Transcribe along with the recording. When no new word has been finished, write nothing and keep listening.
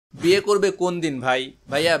বিয়ে করবে কোন দিন ভাই?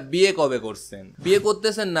 ভাইয়া বিয়ে কবে করছেন? বিয়ে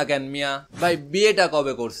করতেছেন না কেন মিয়া? ভাই বিয়েটা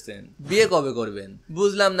কবে করছেন? বিয়ে কবে করবেন?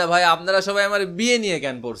 বুঝলাম না ভাই, আপনারা সবাই আমার বিয়ে নিয়ে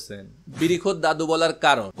কেন পড়ছেন? বিড়িখোর দাদু বলার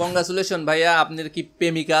কারণ, কংগ্রাচুলেশন ভাইয়া, আপনার কি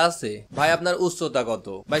প্রেমিকা আছে? ভাই আপনার উচ্চতা কত?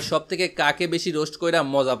 ভাই সব থেকে কাকে বেশি রোস্ট কইরা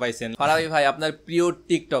মজা পাইছেন? ফারাবি ভাই আপনার প্রিয়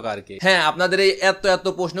টিকটকার কে? হ্যাঁ, আপনাদের এই এত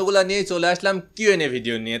প্রশ্নগুলা নিয়ে চলে আসলাম কিউএনএ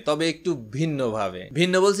ভিডিও নিয়ে, তবে একটু ভিন্ন ভাবে।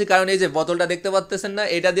 ভিন্ন বলছি কারণ এই যে বোতলটা দেখতে পাচ্ছেন না,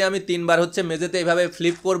 এটা দিয়ে আমি 3 বার হচ্ছে মেঝেতে এইভাবে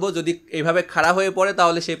ফ্লিপ করব। যদি এইভাবে খাড়া হয়ে পড়ে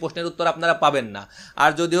তাহলে সেই প্রশ্নের উত্তর আপনারা পাবেন না,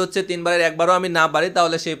 আর যদি হচ্ছে 3 বারের একবারও আমি না পারি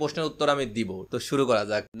তাহলে সেই প্রশ্নের উত্তর আমি দিব। তো শুরু করা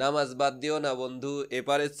যাক। নামাজ বাদ দিও না বন্ধু,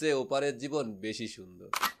 এপারের চেয়ে ওপারের জীবন বেশি সুন্দর।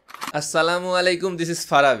 আসসালামু আলাইকুম, this is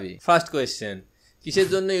Farabi. First question, কিসের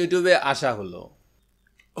জন্য ইউটিউবে আসা হলো?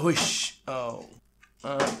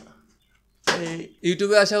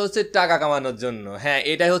 ইউটিউবে আসা হচ্ছে টাকা কামানোর জন্য। হ্যাঁ,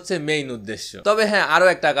 এটাই হচ্ছে মেইন উদ্দেশ্য। তবে হ্যাঁ, আরো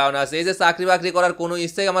একটা কারণ আছে। এই যে চাকরি বাকরি করার কোনো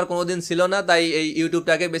ইচ্ছে আমার কোনোদিন ছিল না, তাই এই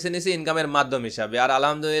ইউটিউবটাকে বেছে নিয়েছি ইনকামের মাধ্যম হিসাবে, আর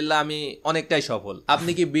আলহামদুলিল্লাহ আমি অনেকটাই সফল।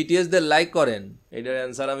 আপনি কি বিটিএস দের লাইক করেন? এটার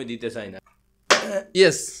অ্যান্সার আমি দিতে চাই না।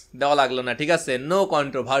 ইয়েস, দেওয়া লাগলো না, ঠিক আছে। নো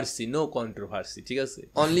কন্ট্রোভার্সি, নো কন্ট্রোভার্সি, ঠিক আছে।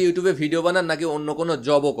 অনলি ইউটিউবে ভিডিও বানান নাকি অন্য কোনো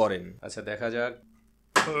জবও করেন? আচ্ছা দেখা যাক।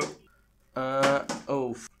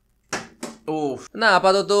 না,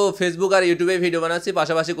 আপাতত ফেসবুক আর ইউটিউবে ভিডিও বানাচ্ছি,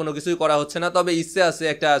 পাশাপাশি কোনো কিছুই করা হচ্ছে না। তবে ইচ্ছে আছে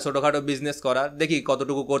একটা ছোটখাটো বিজনেস করার, দেখি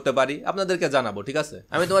কতটুকু করতে পারি, আপনাদেরকে জানাবো, ঠিক আছে।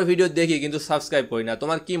 আমি তোমার ভিডিও দেখি কিন্তু সাবস্ক্রাইব করি না।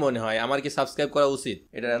 তোমার কি মনে হয় আমার কি সাবস্ক্রাইব করা উচিত?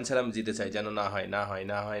 এটার অ্যান্সার আমি দিতে চাই, যেন না হয় না হয়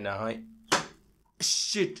না হয় না হয়।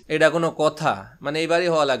 শিট, এটা কোনো কথা? মানে এইবারই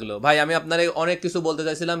হওয়া লাগলো। ভাই আমি আপনারে অনেক কিছু বলতে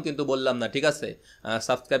চাইছিলাম কিন্তু বললাম না, ঠিক আছে।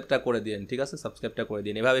 সাবস্ক্রাইবটা করে দিন, ঠিক আছে, সাবস্ক্রাইবটা করে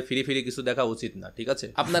দিন। এভাবে ফ্রি কিছু দেখা উচিত না, ঠিক আছে।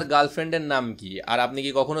 আপনার গার্লফ্রেন্ডের নাম কি? আর আপনি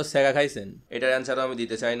কি কখনো সেগা খাইছেন? এটার অ্যান্সারও আমি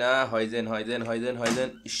দিতে চাই না। হয়জেন।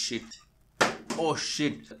 শিট, ও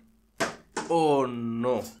শিট, ও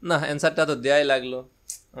নো। না, অ্যান্সারটা তো দেয়াই লাগলো।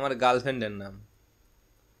 আমার গার্লফ্রেন্ডের নাম,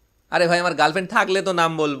 আরে ভাই আমার গার্লফ্রেন্ড থাকলে তো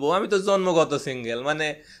নাম বলবো। আমি তো জন্মগত সিঙ্গেল, মানে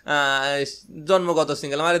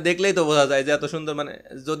আমার দেখলেই তো বোঝা যায় যে এত সুন্দর, মানে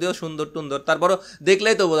যদিও সুন্দর টুন্দর, তারপরও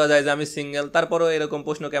দেখলেই তো বোঝা যায় যে আমি সিঙ্গেল। তারপরও এরকম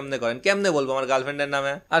প্রশ্ন কেমনে করেন? কেমনে বলবো আমার গার্লফ্রেন্ডের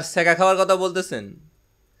নামে? আর সেকা খাওয়ার কথা বলতেছেন?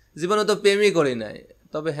 জীবনে তো প্রেমই করি নাই,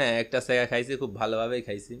 তবে হ্যাঁ একটা সেকা খাইছি, খুব ভালোভাবেই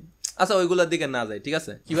খাইছি। আচ্ছা ওইগুলোর দিকে না যাই, ঠিক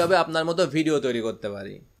আছে। কিভাবে আপনার মতো ভিডিও তৈরি করতে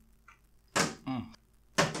পারি?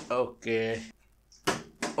 ওকে,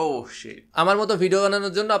 আমার মতো ভিডিও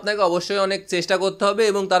বানানোর জন্য আপনাকে অবশ্যই অনেক চেষ্টা করতে হবে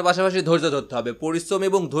এবং তার পাশাপাশি ধৈর্য ধরতে হবে। পরিশ্রম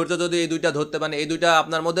এবং ধৈর্য যদি এই দুইটা ধরতে পারেন, এই দুইটা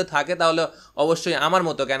আপনার মধ্যে থাকে, তাহলে অবশ্যই আমার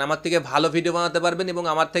মতো কেন, আমার থেকে ভালো ভিডিও বানাতে পারবেন এবং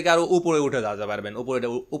আমার থেকে আরো উপরে উঠে যেতে পারবেন।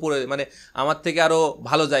 উপরে মানে আমার থেকে আরো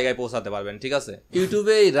ভালো জায়গায় পৌঁছাতে পারবেন, ঠিক আছে।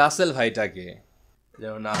 ইউটিউবে এই রাসেল ভাইটাকে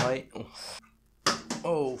যেন না হয়।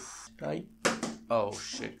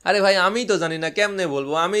 আরে ভাই আমি তো জানি না, কেমনে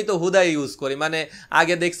বলবো? আমি তো হুদাই ইউজ করি, মানে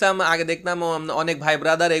আগে দেখতাম অনেক ভাই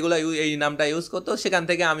ব্রাদার এগুলো এই নামটা ইউজ করতো, সেখান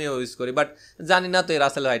থেকে আমিও ইউজ করি, বাট জানি না তো এই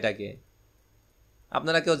রাসেল ভাইটাকে।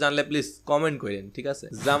 আপনারা কেউ জানলে প্লিজ কমেন্ট করেন, ঠিক আছে।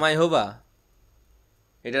 জামাই হবা,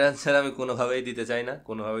 এটার অ্যান্সার আমি কোনোভাবেই দিতে চাই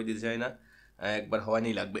না, একবার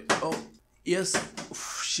হওয়ানি লাগবে। ও ইয়েস,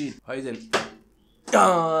 শিট, হয়জেন,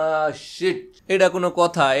 শিট, এটা কোনো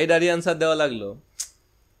কথা? এটারই অ্যান্সার দেওয়া লাগলো।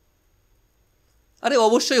 আরে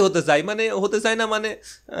অবশ্যই হতে চাই না, মানে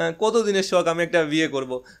কতদিনের শখ আমি একটা বিয়ে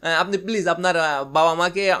করব। আপনি প্লিজ আপনার বাবা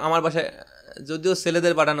মাকে আমার বাসায়, যদিও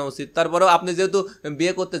ছেলেদের পাঠানো উচিত, তারপরেও আপনি যেহেতু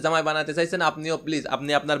বিয়ে করতে জামাই বানাতে চাইছেন, আপনিও প্লিজ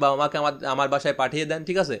আপনি আপনার বাবা মাকে আমার বাসায় পাঠিয়ে দেন,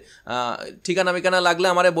 ঠিক আছে। ঠিকানা লাগলে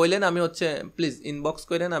আমারে বললেন, আমি হচ্ছে প্লিজ ইনবক্স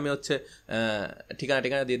করেন, আমি হচ্ছে ঠিকানা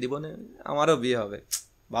দিয়ে দিব না, আমারও বিয়ে হবে।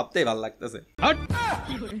 ভাবতেই ভালো লাগতেছে।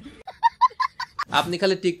 আপনি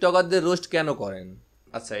খালি টিকটকারদের রোস্ট কেন করেন?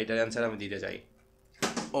 আচ্ছা এটার অ্যান্সার আমি দিতে চাই।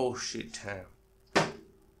 ও শিট, হ্যাঁ,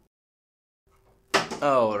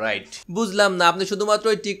 রাইট, বুঝলাম না আপনি শুধুমাত্র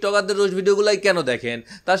ওই টিকটকারদের রোজ ভিডিওগুলাই কেন দেখেন?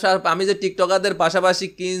 তাছাড়া আমি যে টিকটকারদের পাশাপাশি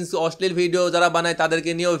কিন্স অশ্লীল ভিডিও যারা বানায়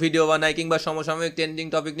তাদেরকে নিয়েও ভিডিও বানাই, কিংবা সমসাময়িক ট্রেন্ডিং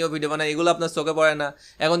টপিক নিয়েও ভিডিও বানাই, এগুলো আপনার চোখে পড়ে না?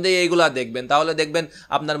 এখন থেকে এইগুলো দেখবেন, তাহলে দেখবেন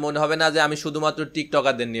আপনার মনে হবে না যে আমি শুধুমাত্র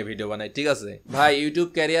টিকটকারদের নিয়ে ভিডিও বানাই, ঠিক আছে। ভাই ইউটিউব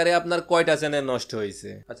ক্যারিয়ারে আপনার কয়টা চ্যানেল নষ্ট হয়েছে?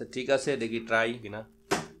 আচ্ছা ঠিক আছে, দেখি ট্রাই কিনা।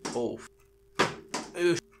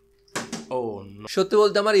 সত্যি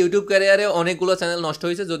বলতে আমার ইউটিউব ক্যারিয়ারে অনেকগুলো চ্যানেল নষ্ট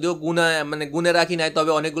হয়েছে, যদিও গুণে রাখি নাই,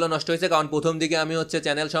 তবে অনেকগুলো নষ্ট হয়েছে। কারণ প্রথম দিকে আমি হচ্ছে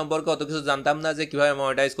চ্যানেল সম্পর্কে অত কিছু জানতাম না, যে কিভাবে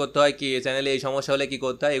মনিটাইজ করতে হয়, কি চ্যানেলে এই সমস্যা হলে কি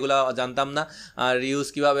করতে হয়, এগুলো জানতাম না। আর রিউজ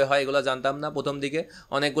কিভাবে হয় এগুলো জানতাম না। প্রথম দিকে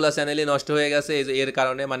অনেকগুলো চ্যানেলই নষ্ট হয়ে গেছে এর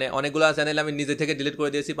কারণে, মানে অনেকগুলো চ্যানেল আমি নিজে থেকে ডিলিট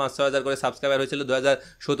করে দিয়েছি। 5-6 হাজার করে সাবস্ক্রাইবার হয়েছিল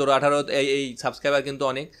 2017-18, এই সাবস্ক্রাইবার কিন্তু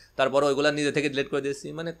অনেক। তারপর ওইগুলো নিজে থেকে ডিলিট করে দিয়েছি।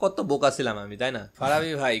 মানে কত বোকা ছিলাম আমি, তাই না?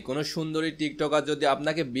 ফারাবি ভাই, কোনো সুন্দরী টিকটকার যদি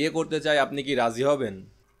আপনাকে বিয়ে করতে চায়, আপনি কি রাজি হবেন?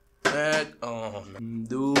 1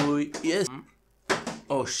 2 ইয়েস।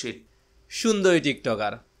 ও শিট, সুন্দরী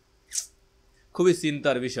টিকটকার, খুবই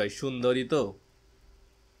চিন্তার বিষয়, সুন্দরী তো।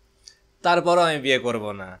 তারপরও আমি বিয়ে করব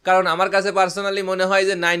না, কারণ আমার কাছে পার্সোনালি মনে হয়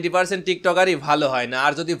যে 90% টিকটকারই ভালো হয় না,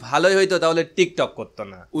 আর যদি ভালোই হইতো তাহলে টিকটক করতো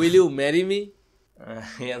না। Will you marry me?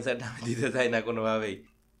 এই অ্যান্সারটা আমি দিতে চাই না কোনোভাবেই।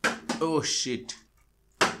 ও sheet,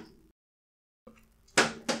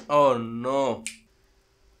 O no.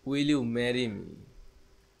 Will you marry me?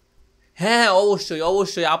 হ্যাঁ, অবশ্যই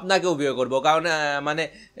অবশ্যই আপনাকেও বিয়ে করব, কারণ মানে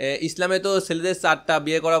ইসলামে তো ছেলেদের 4টা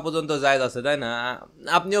বিয়ে করা পর্যন্ত জায়েজ আছে, তাই না?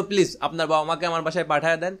 আপনিও প্লিজ আপনার বাবা মাকে আমার বাসায়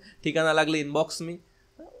পাঠিয়ে দেন, ঠিকানা লাগলে ইনবক্স মি।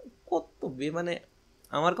 কত বিয়ে, মানে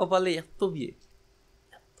আমার কপালে এত বিয়ে।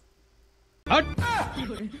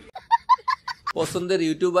 পছন্দের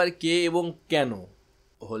ইউটিউবার কে এবং কেন?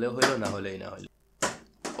 হলে হইলো, না হলেই না হইলো।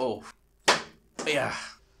 ও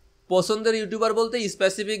পছন্দের ইউটিউবার বলতে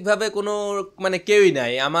স্পেসিফিক ভাবে কোনো মানে কেউই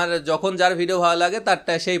নাই আমার। যখন যার ভিডিও ভালো লাগে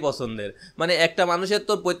তারটা সেই পছন্দের। মানে একটা মানুষের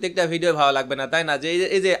তো প্রত্যেকটা ভিডিও ভালো লাগবে না, তাই না? যে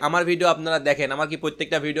এই যে আমার ভিডিও আপনারা দেখেন, আমার কি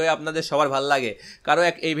প্রত্যেকটা ভিডিও আপনাদের সবার ভালো লাগে? কারো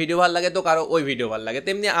এই ভিডিও ভালো লাগে তো কারো ওই ভিডিও ভালো লাগে,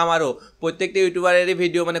 তেমনি আমারও প্রত্যেকটা ইউটিউবারেরই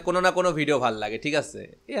ভিডিও মানে কোনো না কোনো ভিডিও ভালো লাগে, ঠিক আছে?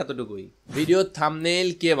 এই এতটুকুই। ভিডিওর থাম্বনেইল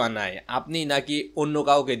কে বানায়, আপনি নাকি অন্য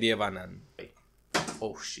কাউকে দিয়ে বানান? ও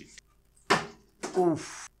শিট, উফ,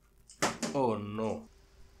 ও নো।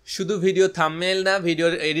 শুধু ভিডিও থাম্বনেইল না,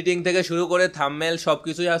 ভিডিওর এডিটিং থেকে শুরু করে থাম্বনেইল সব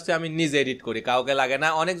কিছুই আসছে আমি নিজে এডিট করি, কাউকে লাগে না।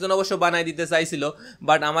 অনেকজন অবশ্য বানাই দিতে চাইছিল,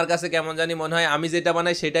 বাট আমার কাছে কেমন জানি মনে হয় আমি যেটা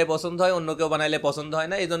বানাই সেটাই পছন্দ হয়, অন্য কেউ বানাইলে পছন্দ হয়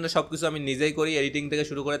না। এই জন্য সব কিছু আমি নিজেই করি, এডিটিং থেকে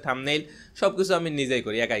শুরু করে থাম্বনেইল সব কিছু আমি নিজেই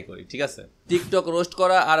করি, একাই করি, ঠিক আছে? টিকটক রোস্ট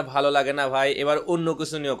করা আর ভালো লাগে না ভাই, এবার অন্য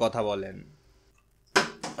কিছু নিয়েও কথা বলেন।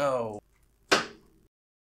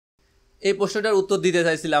 এই প্রশ্নটার উত্তর দিতে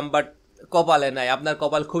চাইছিলাম, বাট কপালে নাই। আপনার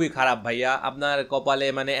কপাল খুবই খারাপ ভাইয়া, আপনার কপালে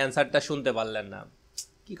মানে অ্যান্সারটা শুনতে পারলেন না,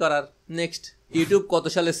 কি করার। নেক্সট, ইউটিউব কত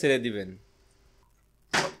সালে ছেড়ে দিবেন?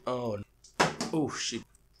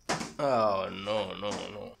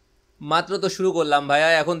 মাত্র তো শুরু করলাম ভাইয়া,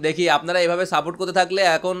 এখন দেখি। আপনারা এভাবে সাপোর্ট করতে থাকলে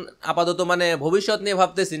এখন আপাতত মানে ভবিষ্যৎ নিয়ে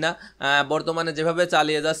ভাবতেছি না, বর্তমানে যেভাবে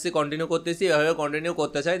চালিয়ে যাচ্ছি কন্টিনিউ করতেছি, এভাবে কন্টিনিউ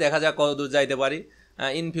করতে চাই। দেখা যাক কত দূর যাইতে পারি।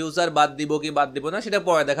 ইন ফিউচার বাদ দিব কি বাদ দিব না সেটা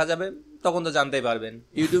পরে দেখা যাবে, তখন তো জানতেই পারবেন।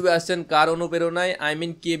 ইউটিউবে আসছেন কার অনুপ্রেরণায়, আই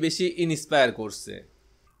মিন কে বেশি ইন্সপায়ার করছে?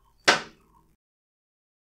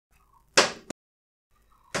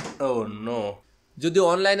 ও নো। যদি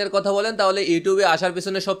অনলাইনের কথা বলেন তাহলে ইউটিউবে আসার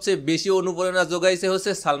পিছনে সবচেয়ে বেশি অনুপ্রেরণা যোগাইছে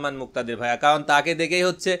হচ্ছে সালমান মুক্তাদির ভাইয়া, কারণ তাকে দেখেই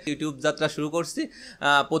হচ্ছে ইউটিউব যাত্রা শুরু করছি।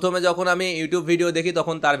 প্রথমে যখন আমি ইউটিউব ভিডিও দেখি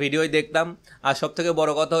তখন তার ভিডিওই দেখতাম, আর সব থেকে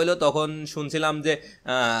বড় কথা হলো তখন শুনছিলাম যে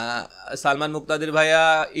সালমান মুক্তাদির ভাইয়া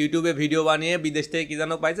ইউটিউবে ভিডিও বানিয়ে বিদেশ থেকে কী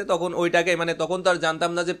যেন পাইছে, তখন ওইটাকে মানে তখন তো আর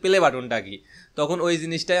জানতাম না যে প্লে বাটনটা কি। তখন ওই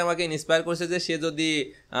জিনিসটাই আমাকে ইন্সপায়ার করছে যে সে যদি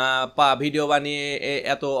ভিডিও বানিয়ে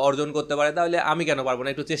এত অর্জন করতে পারে তাহলে আমি কেন পারবো না,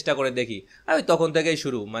 একটু চেষ্টা করে দেখি। আর ওই তখন থেকেই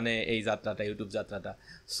শুরু মানে এই যাত্রাটা, ইউটিউব যাত্রাটা।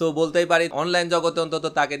 সো বলতেই পারি অনলাইন জগতে অন্তত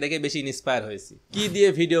তাকে দেখে বেশি ইন্সপায়ার হয়েছি। কি দিয়ে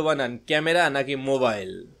ভিডিও বানান, ক্যামেরা নাকি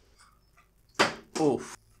মোবাইল? ওফ,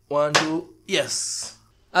 1 2 ইয়েস।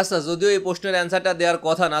 আচ্ছা, যদিও এই প্রশ্নের অ্যান্সারটা দেওয়ার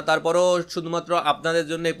কথা না, তারপরও শুধুমাত্র আপনাদের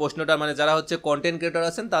জন্য এই প্রশ্নটা, মানে যারা হচ্ছে কন্টেন্ট ক্রিয়েটর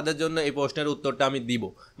আছেন তাদের জন্য এই প্রশ্নের উত্তরটা আমি দিব,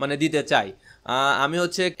 মানে দিতে চাই। আমি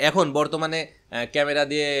হচ্ছে এখন বর্তমানে ক্যামেরা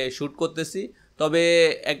দিয়ে শ্যুট করতেছি, তবে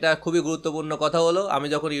একটা খুবই গুরুত্বপূর্ণ কথা হলো আমি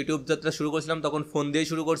যখন ইউটিউব যাত্রা শুরু করছিলাম তখন ফোন দিয়ে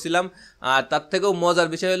শুরু করছিলাম, আর তার থেকেও মজার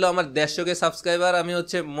বিষয় হলো আমার 150K সাবস্ক্রাইবার আমি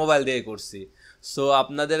হচ্ছে মোবাইল দিয়ে করছি। সো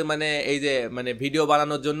আপনাদের মানে এই যে মানে ভিডিও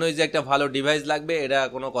বানানোর জন্যই যে একটা ভালো ডিভাইস লাগবে এটা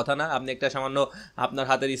কোনো কথা না, আপনি একটা সামান্য আপনার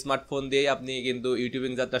হাতের স্মার্টফোন দিয়েই আপনি কিন্তু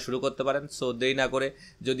ইউটিউবিং যাত্রা শুরু করতে পারেন। সো দেরি না করে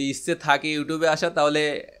যদি ইচ্ছে থাকে ইউটিউবে আসা তাহলে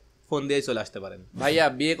ফোন দিয়েই চলে আসতে পারেন। ভাইয়া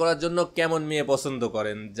বিয়ে করার জন্য কেমন মেয়ে পছন্দ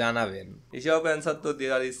করেন জানাবেন? এসব অ্যান্সার তো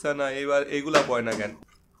দেওয়ার ইচ্ছা না, এবার এইগুলা পয় না কেন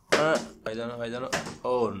হয় জানো।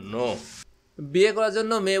 ও নো। বিয়ে করার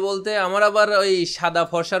জন্য মেয়ে বলতে আমার আবার ওই সাদা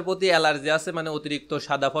ফর্সার প্রতি অ্যালার্জি আছে, মানে অতিরিক্ত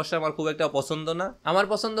সাদা ফর্সা আমার খুব একটা পছন্দ না। আমার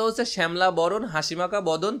পছন্দ হচ্ছে শ্যামলা বরণ, হাসিমাখা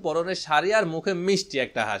বদন, পরনের শাড়ি আর মুখে মিষ্টি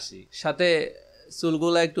একটা হাসি, সাথে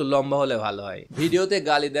চুলগুলা একটু লম্বা হলে ভালো হয়। ভিডিওতে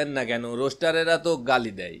গালি দেন না কেন? রোস্টারেরা তো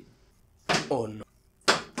গালি দেয়। ও নো।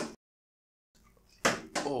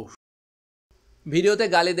 ভিডিওতে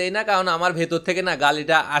গালি দেই না কারণ আমার ভেতর থেকে না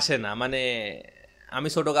গালিটা আসে না, মানে আমি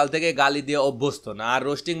ছোটোকাল থেকে গালি দিয়ে অভ্যস্ত না। আর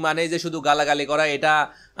রোস্টিং মানেই যে শুধু গালাগালি করা, এটা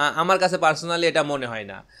আমার কাছে পার্সোনালি এটা মনে হয়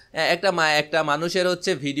না। একটা মানুষের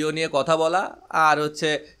হচ্ছে ভিডিও নিয়ে কথা বলা আর হচ্ছে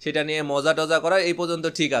সেটা নিয়ে মজা টজা করা এই পর্যন্ত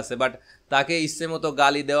ঠিক আছে, বাট তাকে ইচ্ছে মতো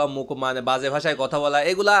গালি দেওয়া, মুখ মানে বাজে ভাষায় কথা বলা,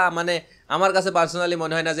 এগুলা মানে আমার কাছে পার্সোনালি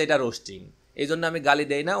মনে হয় না যে এটা রোস্টিং। এই জন্য আমি গালি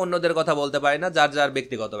দেই না, অন্যদের কথা বলতে পারি না, যার যার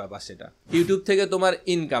ব্যক্তিগত ব্যাপার সেটা। ইউটিউব থেকে তোমার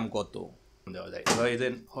ইনকাম কত? দেওয়া যায়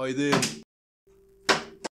হয় দেন।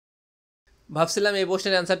 ভাবছিলাম এই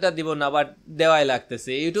প্রশ্নের অ্যান্সারটা দিব না, বাট দেওয়াই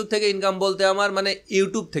লাগতেছে। ইউটিউব থেকে ইনকাম বলতে আমার মানে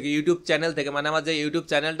ইউটিউব চ্যানেল থেকে, মানে আমার যে ইউটিউব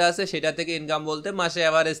চ্যানেলটা আছে সেটা থেকে ইনকাম বলতে মাসে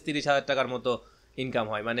অ্যাভারেজ 30,000 টাকার মতো ইনকাম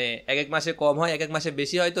হয়। মানে এক এক মাসে কম হয়, এক এক মাসে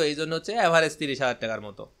বেশি হয়, তো এই জন্য হচ্ছে অ্যাভারেজ 30,000 টাকার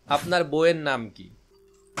মতো। আপনার বইয়ের নাম কি?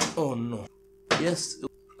 ও নো, ইয়েস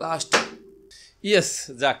লাস্ট, ইয়েস।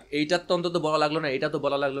 যাক, এইটার তো অন্তত বলা লাগলো না, এটা তো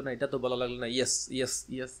বলা লাগলো না, এটা তো বলা লাগলো না। Yes yes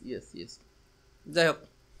yes yes yes. যাই হোক,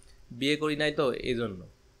 বিয়ে করি নাই তো এই জন্য।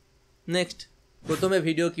 নেক্সট, প্রথমে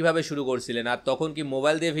ভিডিও কিভাবে শুরু করছিলেন, আর তখন কি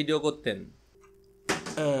মোবাইল দিয়ে ভিডিও করতেন?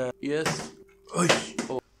 ইয়েস।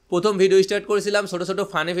 প্রথম ভিডিও স্টার্ট করেছিলাম ছোটো ছোটো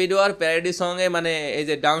ফানি ভিডিও আর প্যারোডি সঙ্গে, মানে এই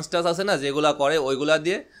যে ডান্স টান্স আছে না যেগুলা করে ওইগুলা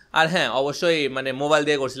দিয়ে। আর হ্যাঁ, অবশ্যই মানে মোবাইল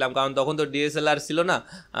দিয়ে করছিলাম, কারণ তখন তো ডিএসএলআর ছিল না,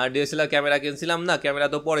 আর ডিএসএলআর ক্যামেরা কিনছিলাম না, ক্যামেরা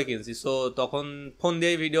তো পরে কিনছি। সো তখন ফোন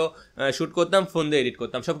দিয়েই ভিডিও শ্যুট করতাম, ফোন দিয়ে এডিট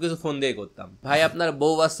করতাম, সব কিছু ফোন দিয়েই করতাম। ভাই আপনার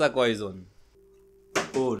বউ বাচ্চা কয়জন?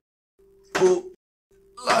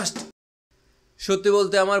 লাস্ট, সত্যি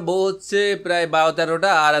বলতে আমার বউ হচ্ছে প্রায়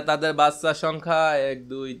 12-13টা, আর তাদের বাচ্চার সংখ্যা 1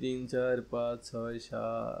 2 3 4 5 6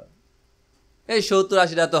 7, এই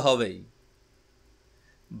 70-80টা তো হবেই।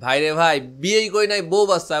 ভাইরে ভাই, বিয়েই করি নাই, বউ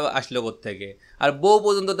বাচ্চা আসলো কোত্থেকে? আর বউ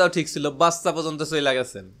পর্যন্ত তাও ঠিক ছিল, বাচ্চা পর্যন্ত চলে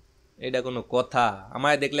গেছেন, এটা কোনো কথা?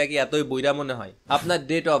 আমায় দেখলে কি এতই বইরা মনে হয়? আপনার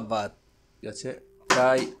ডেট অফ বার্থ? ঠিক আছে,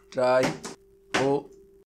 ট্রাই ও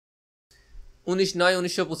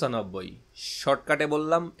 19/9/1995। শর্টকাটে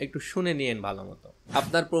বললাম, একটু শুনে নিয়েন ভালো মতো।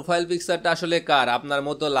 আপনার প্রোফাইল পিকচারটা আসলে কার? আপনার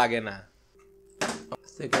মতো লাগে না।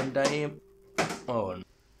 Second time on.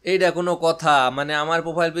 এইটা কোনো কথা? মানে আমার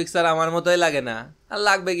প্রোফাইল পিকচার আমার মতোই লাগে না? আর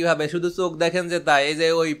লাগবে কিভাবে? শুধু চোখ দেখেন যে তাই। এই যে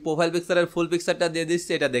ওই প্রোফাইল পিকচারের ফুল পিকচারটা দিয়ে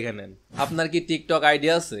দিচ্ছি, এটা দেখে নেন। আপনার কি টিকটক আইডি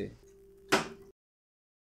আছে?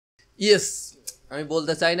 ইয়েস। আমি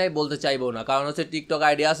বলতে চাই নাই, বলতে চাইবো না, কারণ হচ্ছে টিকটক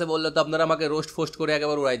আইডি আছে বললে তো আপনারা আমাকে রোস্ট ফোস্ট করে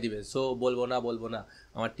একেবারে উড়াই দিবে। সো বলবো না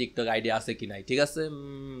আমার টিকটক আইডি আছে কি নাই। ঠিক আছে,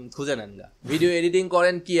 খুঁজে নেন গা। ভিডিও এডিটিং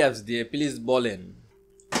করেন কি অ্যাপস দিয়ে, প্লিজ বলেন।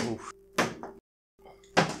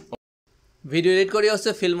 ভিডিও এডিট করি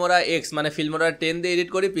হচ্ছে ফিল্মোরা এক্স, মানে ফিল্মোরা 10 দিয়ে এডিট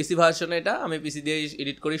করি, পিসি ভার্সন। এটা আমি পিসি দিয়ে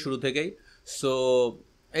এডিট করি শুরু থেকেই। সো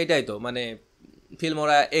এইটাই তো, মানে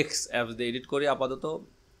ফিল্মোরা এক্স অ্যাপস দিয়ে এডিট করি আপাতত,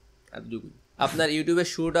 এতটুকুই। আপনার ইউটিউবের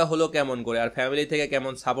শুরুটা হলো কেমন করে, আর ফ্যামিলি থেকে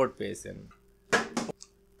কেমন সাপোর্ট পেয়েছেন?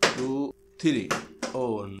 2 3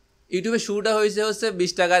 ইউটিউবের শুরুটা হয়েছে হচ্ছে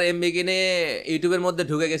 20 টাকার এমবি কিনে ইউটিউবের মধ্যে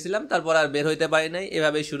ঢুকে গেছিলাম, তারপর আর বের হইতে পারি নাই,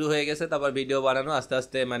 এভাবেই শুরু হয়ে গেছে। তারপর ভিডিও বানানো আস্তে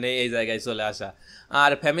আস্তে মানে এই জায়গায় চলে আসা।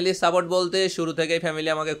 আর ফ্যামিলির সাপোর্ট বলতে শুরু থেকেই ফ্যামিলি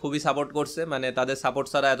আমাকে খুবই সাপোর্ট করছে, মানে তাদের সাপোর্ট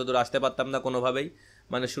ছাড়া এতদূর আসতে পারতাম না কোনোভাবেই।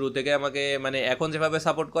 মানে শুরু থেকে আমাকে, মানে এখন যেভাবে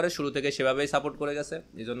সাপোর্ট করে শুরু থেকে সেভাবেই সাপোর্ট করে গেছে,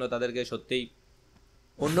 এই জন্য তাদেরকে সত্যিই।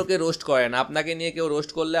 অন্যকে রোস্ট করেন, আপনাকে নিয়ে কেউ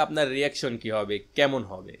রোস্ট করলে আপনার রিয়াকশন কি হবে, কেমন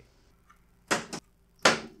হবে?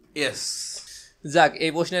 ইয়েস। যাক,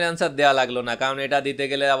 এই প্রশ্নের অ্যান্সার দেওয়া লাগলো না, কারণ এটা দিতে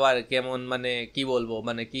গেলে আবার কেমন, মানে কি বলবো,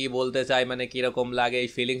 মানে কি বলতে চাই, মানে কীরকম লাগে, এই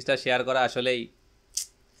ফিলিংসটা শেয়ার করা আসলেই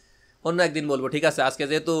অন্য একদিন বলবো। ঠিক আছে, আজকে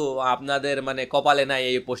যেহেতু আপনাদের মানে কপালে নাই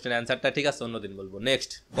এই প্রশ্নের অ্যান্সারটা, ঠিক আছে অন্যদিন বলবো।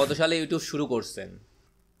 নেক্সট, কত সালে ইউটিউব শুরু করছেন?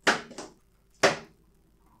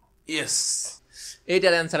 ইয়েস।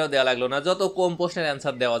 এইটার অ্যান্সারও দেওয়া লাগলো না, যত কম প্রশ্নের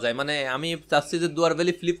অ্যান্সার দেওয়া যায়। মানে আমি চাচ্ছি যে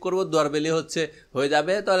দুয়ারবেলি ফ্লিপ করবো, দুয়ারবেলি হচ্ছে হয়ে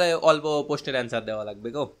যাবে, তাহলে অল্প প্রশ্নের অ্যান্সার দেওয়া লাগবে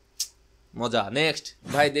গো, মজা। নেক্সট,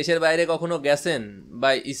 ভাই দেশের বাইরে কখনো গেছেন বা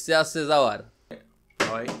ইচ্ছে আছে যাওয়ার?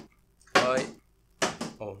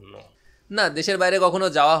 না, দেশের বাইরে কখনো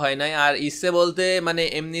যাওয়া হয় নাই। আর ইচ্ছে বলতে মানে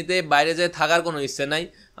এমনিতে বাইরে যেয়ে থাকার কোনো ইচ্ছে নাই,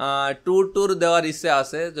 ট্যুর দেওয়ার ইচ্ছে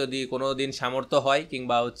আছে, যদি কোনো দিন সামর্থ্য হয়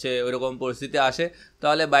কিংবা হচ্ছে ওইরকম পরিস্থিতি আসে,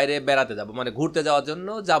 তাহলে বাইরে বেড়াতে যাব, মানে ঘুরতে যাওয়ার জন্য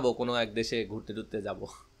যাব, কোনো এক দেশে ঘুরতে টুরতে যাব,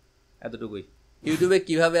 এতটুকুই। ইউটিউবে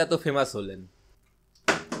কিভাবে এত ফেমাস হলেন?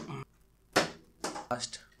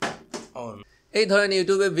 এই ধরেন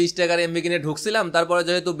ইউটিউবে 20 টাকার এমবি কিনে ঢুকছিলাম, তারপরে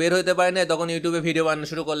যেহেতু বের হইতে পারি না, তখন ইউটিউবে ভিডিও বানানো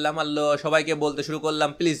শুরু করলাম, আর সবাইকে বলতে শুরু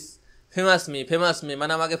করলাম, প্লিজ ফেমাস মি,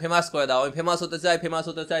 মানে আমাকে ফেমাস করে দাও, আমি ফেমাস হতে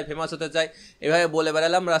চাই। এভাবে বলে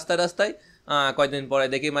বেড়ালাম রাস্তায়। কয়েকদিন পরে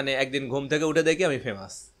দেখি, মানে একদিন ঘুম থেকে উঠে দেখি আমি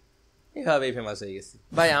ফেমাস, এভাবেই ফেমাস হয়ে গেছি।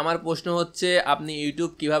 ভাই আমার প্রশ্ন হচ্ছে, আপনি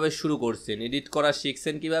ইউটিউব কিভাবে শুরু করছেন, এডিট করা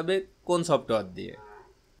শিখছেন কিভাবে, কোন সফটওয়্যার দিয়ে?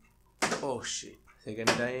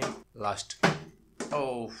 Second time last.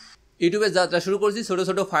 ইউটিউবের যাত্রা শুরু করছি ছোটো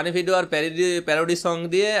ছোটো ফানি ভিডিও আর প্যারোডি সং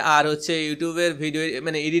দিয়ে, আর হচ্ছে ইউটিউবের ভিডিও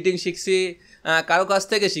মানে এডিটিং শিখছি কারো কাছ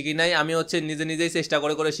থেকে শিখি নাই, আমি হচ্ছে নিজেই চেষ্টা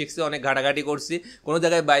করে শিখছি, অনেক ঘাটাঘাটি করছি। কোনো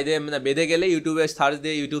জায়গায় বাইরে মানে বেঁধে গেলে ইউটিউবে সার্চ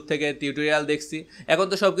দিয়ে ইউটিউব থেকে টিউটোরিয়াল দেখছি। এখন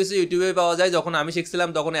তো সব কিছু ইউটিউবে পাওয়া যায়, যখন আমি শিখছিলাম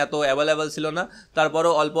তখন এত অ্যাভেলেবেল ছিল না,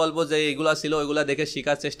 তারপরও অল্প যে এগুলো ছিল ওইগুলো দেখে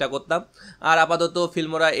শেখার চেষ্টা করতাম। আর আপাতত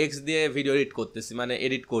ফিল্মোরা এক্স দিয়ে ভিডিও এডিট করতেছি, মানে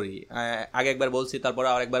এডিট করি। আগে একবার বলছি, তারপর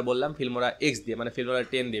আরেকবার বললাম, ফিল্মোরা এক্স দিয়ে মানে ফিল্মোরা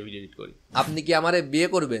 10 দিয়ে ভিডিও এডিট করি। আপনি কি আমারে বিয়ে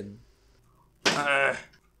করবেন?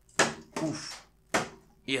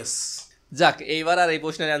 ইয়েস। যাক, এইবার আর এই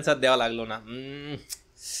প্রশ্নের অ্যান্সার দেওয়া লাগলো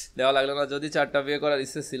না, যদি 4টা বিয়ে করার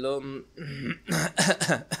ইচ্ছে ছিল।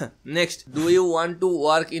 Next, do you want to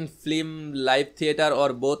work in film, live theatre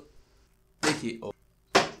or both? দেখি,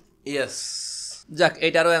 ইয়েস। যাক,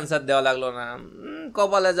 এটারও অ্যান্সার দেওয়া লাগলো না,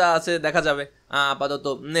 কপালে যা আছে দেখা যাবে আপাতত।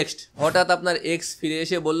 নেক্সট, হঠাৎ আপনার এক্স ফিরে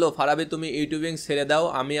এসে বলল, ফারাবি তুমি ইউটিউবিং ছেড়ে দাও,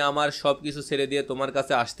 আমি আমার সব কিছু ছেড়ে দিয়ে তোমার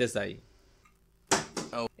কাছে আসতে চাই।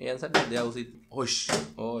 এই অ্যান্সারটা দেওয়া উচিত।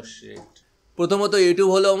 প্রথমত ইউটিউব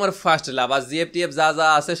হলো আমার ফার্স্ট লাভ, আর জিএফটিএফ যা যা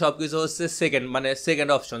আছে সবকিছু হচ্ছে সেকেন্ড, মানে সেকেন্ড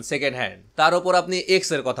অপশন, সেকেন্ড হ্যান্ড। তার উপর আপনি এক্স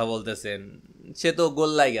এর কথা বলতেছেন, সে তো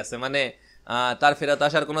গোল্লাই গেছে, মানে তার ফেরত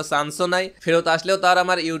আসার কোনো চান্সও নাই। ফেরত আসলেও তার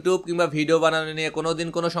আমার ইউটিউব কিংবা ভিডিও বানানো নিয়ে কোনোদিন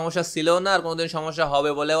কোনো সমস্যা ছিল না, আর কোনোদিন সমস্যা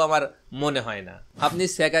হবে বলেও আমার মনে হয় না। আপনি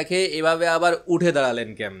সেকা খেয়ে এভাবে আবার উঠে দাঁড়ালেন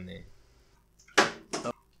কেমনে?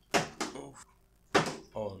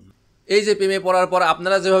 এই যে প্রেমে পড়ার পর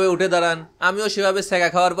আপনারা যেভাবে উঠে দাঁড়ান, আমিও সেভাবে সেকা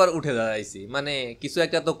খাওয়ার পর উঠে দাঁড়াইছি। মানে কিছু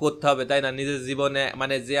একটা তো করতে হবে, তাই না? নিজের জীবনে,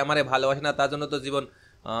 মানে যে আমারে ভালোবাসে না তার জন্য তো জীবন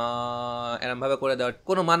এরমভাবে করে দেওয়ার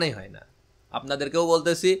কোনো মানেই হয় না। আপনাদেরকেও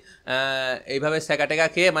বলতেছি, এইভাবে সেকা টেকা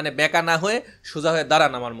খেয়ে মানে বেকা না হয়ে সোজা হয়ে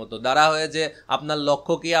দাঁড়ান, আমার মতো দাঁড়া হয়ে যে আপনার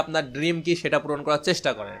লক্ষ্য কি, আপনার ড্রিম কি, সেটা পূরণ করার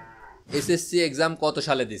চেষ্টা করেন। এসএসসি এক্সাম কত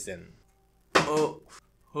সালে দিছেন?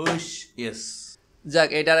 ইয়েস। যাক,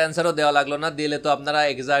 এটার অ্যান্সারও দেওয়া লাগলো না, দিলে তো আপনারা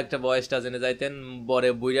এক্সাক্ট বয়সটা জেনে যাইতেন, বরে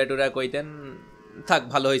বুইরা টুরা কইতেন। থাক,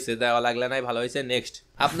 ভালো হয়েছে, দেওয়া লাগলে নাই, ভালো হয়েছে। নেক্সট,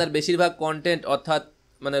 আপনার বেশিরভাগ কন্টেন্ট অর্থাৎ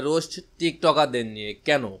মানে রোস্ট টিকটকারদের নিয়ে,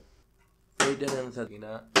 কেন? এইটার অ্যান্সার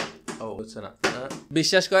কিনা হচ্ছে না।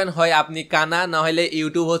 বিশ্বাস করেন, হয় আপনি কানা, না হলে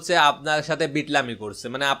ইউটিউব হচ্ছে আপনার সাথে বিটলামি করছে।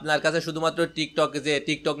 মানে আপনার কাছে শুধুমাত্র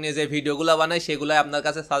টিকটক নিয়ে যে ভিডিওগুলো বানায় সেগুলো আপনার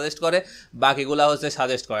কাছে সাজেস্ট করে, বাকিগুলা হচ্ছে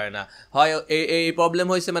সাজেস্ট করে না। হয় এই প্রবলেম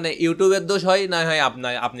হয়েছে, মানে ইউটিউবের দোষ হয়, না হয়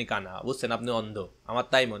আপনি কানা, বুঝছেন, আপনি অন্ধ। আমার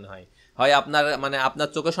তাই মনে হয়, হয় আপনার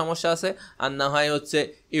চোখে সমস্যা আছে, আর না হয় হচ্ছে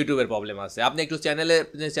ইউটিউবের প্রবলেম আছে। আপনি একটু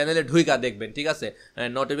চ্যানেলে ঢুইকা দেখবেন, ঠিক আছে?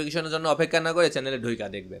 নোটিফিকেশনের জন্য অপেক্ষা না করে চ্যানেলে ঢুইকা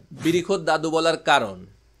দেখবেন। বিরিখোদ দাদু বলার কারণ?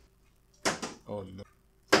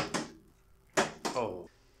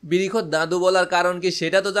 বিড়িখোর দাদু বলার কারণ কি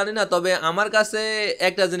সেটা তো জানি না, তবে আমার কাছে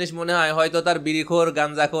একটা জিনিস মনে হয়, হয়তো তার বিড়িখোর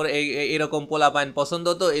গাঞ্জাখোর এরকম পোলাপাইন পছন্দ,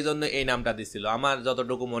 তো এই জন্য এই নামটা দিছিল। আমার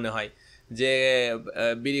যতটুকু মনে হয় যে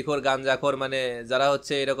বিড়িখোর গাঞ্জাখোর মানে যারা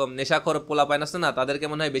হচ্ছে এরকম নেশাখোর পোলাপাইন আছে না, তাদেরকে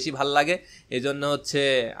মনে হয় বেশি ভাল লাগে, এই জন্য হচ্ছে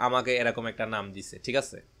আমাকে এরকম একটা নাম দিছে। ঠিক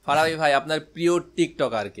আছে, ফারাবি ভাই আপনার প্রিয়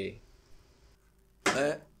টিকটকার কে?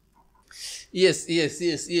 Yes yes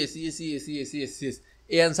yes yes yes yes yes yes yes.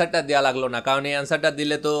 এই অ্যান্সারটা দেওয়া লাগলো না, কারণ এই অ্যান্সারটা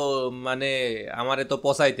দিলে তো মানে আমারে তো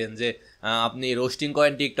পচাইতেন যে আপনি রোস্টিং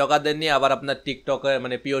করেন টিকটকারদের নিয়ে, আবার আপনার টিকটকার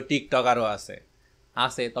মানে প্রিয় টিকটকারও আছে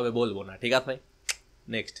তবে বলবো না, ঠিক আছে?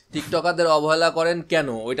 নেক্সট, টিকটকারদের অবহেলা করেন কেন,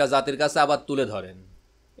 ওইটা জাতির কাছে আবার তুলে ধরেন,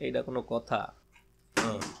 এইটা কোনো কথা?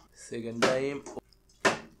 Second time,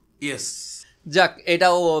 yes. যাক,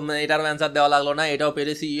 এটারও অ্যান্সার দেওয়া লাগলো না, এটাও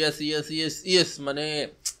পেরেছি। ইয়েস ইয়েস ইয়েস ইয়েস, মানে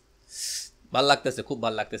ভাল লাগতেছে, খুব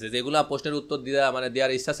ভাল লাগতেছে। যেগুলো প্রশ্নের উত্তর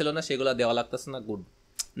দেওয়ার ইচ্ছা ছিল না সেগুলো দেওয়া লাগতেছে না, গুড।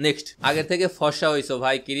 নেক্সট, আগের থেকে ফর্সা হইছো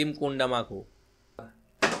ভাই, ক্রিম কোনটা মাখো?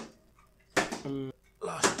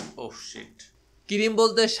 ক্রিম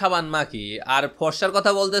বলতে সাবান মাখি, আর ফর্সার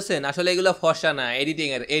কথা বলতেছেন, আসলে এগুলো ফর্সা না,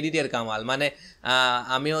 এডিটের কামাল। মানে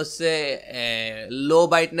আমি হচ্ছে লো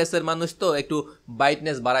ব্রাইটনেসের মানুষ, তো একটু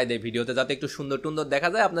ব্রাইটনেস বাড়াই দেয় ভিডিওতে, যাতে একটু সুন্দর টুন্দর দেখা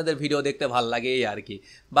যায়, আপনাদের ভিডিও দেখতে ভাল লাগে, এই আর কি।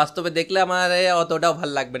 বাস্তবে দেখলে আমার অতটাও ভাল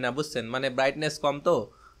লাগবে না, বুঝছেন, মানে ব্রাইটনেস কম তো,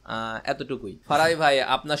 এতটুকুই। ফারাবি ভাই,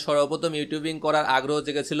 আপনার সর্বপ্রথম ইউটিউবিং করার আগ্রহ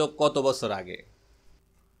জেগেছিল কত বছর আগে?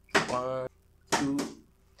 1 2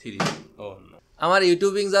 3। আমার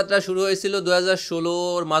ইউটিউবিং যাত্রা শুরু হয়েছিল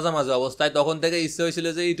 2016-র মাঝামাঝি অবস্থায়। তখন থেকে ইচ্ছে হয়েছিল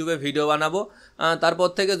যে ইউটিউবে ভিডিও বানাবো। তারপর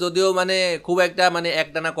থেকে যদিও মানে খুব একটা মানে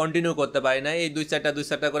একটানা কন্টিনিউ করতে পারি না, এই দুই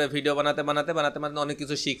চারটা করে ভিডিও বানাতে অনেক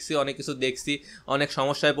কিছু শিখছি, অনেক কিছু দেখছি, অনেক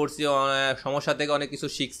সমস্যায় পড়ছি, সমস্যা থেকে অনেক কিছু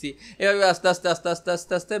শিখছি। এভাবে আস্তে আস্তে আস্তে আস্তে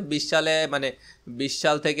আস্তে আস্তে 20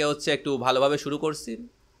 সাল থেকে হচ্ছে একটু ভালোভাবে শুরু করছি,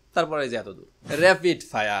 তারপরে যে এতদূর। Rapid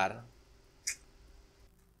fire.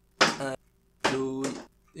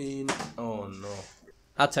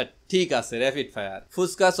 আচ্ছা ঠিক আছে, র্যাপিড ফায়ার।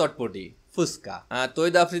 ফুচকা চটপটি? ফুচকা।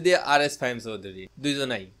 তৈদ আফ্রিদি আর S Fahim Chowdhury,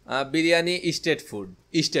 দুইজনাই। Biryani state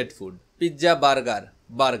food. Pizza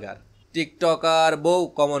burger. TikToker বউ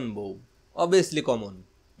কমন বউ? Obviously common.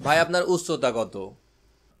 ভাই আপনার উচ্চতা কত?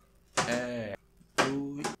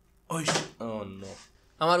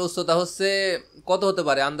 আমার উচ্চতা হচ্ছে কত হতে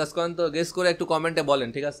পারে আন্দাজ করেন তো, গেস করে একটু কমেন্টে বলেন,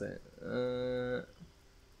 ঠিক আছে?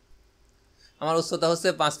 আমার উচ্চতা হচ্ছে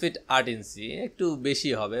 5 ফিট 8 ইঞ্চি, একটু বেশি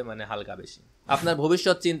হবে, মানে হালকা বেশি। আপনার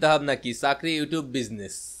ভবিষ্যৎ চিন্তা ভাবনা কি, চাকরি, ইউটিউব,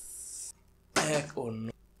 বিজনেস?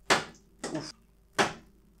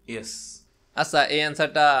 ইয়েস। আচ্ছা এই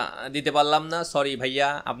অ্যান্সারটা দিতে পারলাম না, সরি ভাইয়া,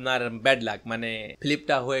 আপনার ব্যাড লাক, মানে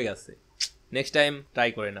ফ্লিপটা হয়ে গেছে। নেক্সট টাইম ট্রাই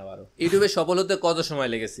করে না আরো। ইউটিউবে সফল হতে কত সময়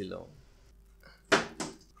লেগেছিল?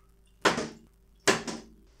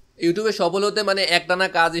 ইউটিউবে সফল হতে মানে একটানা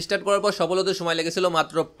কাজ স্টার্ট করার পর সফল হতে সময় লেগেছিল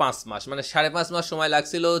মাত্র 5 মাস, মানে 5.5 মাস সময়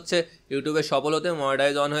লাগছিল হচ্ছে ইউটিউবে সফল হতে।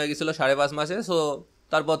 মনিটাইজ অন হয়ে গেছিল 5.5 মাসে। সো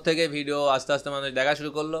তারপর থেকে ভিডিও আস্তে আস্তে মানুষ দেখা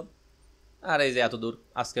শুরু করলো, আর এই যে এত দূর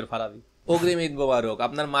আজকের ফারাবি। অগ্রিম ঈদ মোবারক।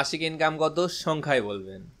 আপনার মাসিক ইনকাম কত সংখ্যায়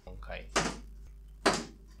বলবেন? সংখ্যায়?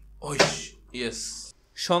 ইয়েস,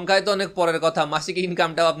 সংখ্যায় তো অনেক পরের কথা, মাসিক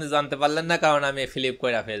ইনকামটাও আপনি জানতে পারলেন না কারণ আমি ফ্লিপ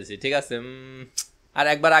করে ফেলছি, ঠিক আছে। আর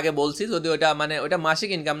একবার আগে বলছি, যদি ওটা মানে ওটা মাসিক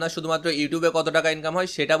ইনকাম না, শুধুমাত্র ইউটিউবে কত টাকা ইনকাম হয়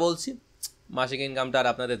সেটা বলছি, মাসিক ইনকামটা আর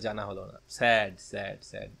আপনাদের জানা হলো না। Sad sad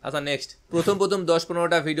sad. আচ্ছা নেক্সট, প্রথম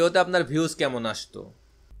 10-15টা ভিডিওতে আপনার ভিউজ কেমন আসতো?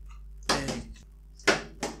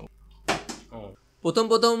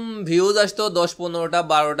 প্রথম ভিউজ আসতো 10-15টা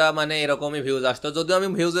 12টা, মানে এরকমই ভিউজ আসতো। যদিও আমি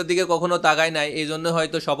ভিউজের দিকে কখনো তাকাই নাই, এই জন্য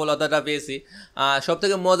হয়তো সফলতাটা পেয়েছি। সব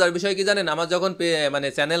থেকে মজার বিষয় কি জানেন, আমার যখন মানে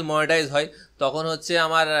চ্যানেল মনিটাইজ হয় তখন হচ্ছে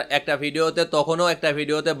আমার একটা ভিডিওতে, তখনও একটা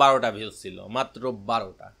ভিডিওতে 12টা ভিউজ ছিল, মাত্র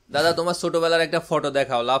 12টা। দাদা তোমার ছোটবেলার একটা ফটো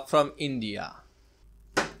দেখাও, love from India.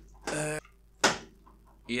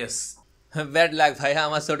 Yes, bad luck ভাইয়া,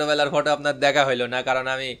 আমার ছোটবেলার ফটো আপনার দেখা হইলো না কারণ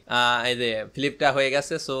আমি এই যে ফ্লিপটা হয়ে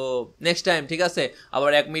গেছে। সো নেক্সট টাইম ঠিক আছে,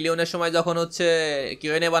 আবার 1 মিলিয়নের সময় যখন হচ্ছে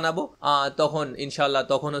QnA বানাবো তখন ইনশাল্লাহ,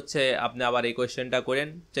 তখন হচ্ছে আপনি আবার এই কোয়েশ্চেনটা করেন,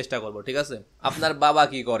 চেষ্টা করবো, ঠিক আছে। আপনার বাবা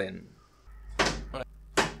কি করেন?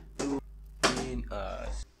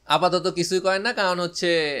 আপাতত কিছুই করেন না, কারণ হচ্ছে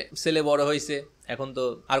ছেলে বড় হয়েছে, এখন তো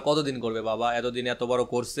আর কতদিন করবে বাবা, এতদিন এত বড়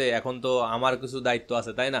করছে, এখন তো আমার কিছু দায়িত্ব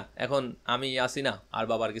আছে, তাই না, এখন আমি আসি না, আর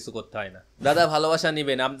বাবার কিছু করতে হয় না। দাদা ভালোবাসা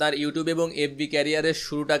নিবেন, আপনার ইউটিউব এবং FB ক্যারিয়ারের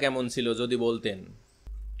শুরুটা কেমন ছিল যদি বলতেন?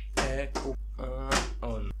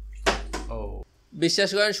 বিশ্বাস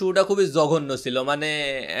করেন শুরুটা খুবই জঘন্য ছিল, মানে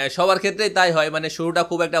সবার ক্ষেত্রেই তাই হয়, মানে শুরুটা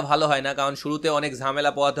খুব একটা ভালো হয় না, কারণ শুরুতে অনেক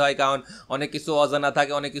ঝামেলা পোহাতে হয়, কারণ অনেক কিছু অজানা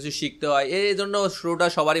থাকে, অনেক কিছু শিখতে হয়, এই জন্য শুরুটা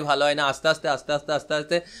সবারই ভালো হয় না, আস্তে আস্তে আস্তে আস্তে আস্তে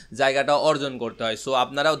আস্তে জায়গাটা অর্জন করতে হয়। সো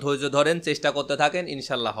আপনারাও ধৈর্য ধরেন, চেষ্টা করতে থাকেন,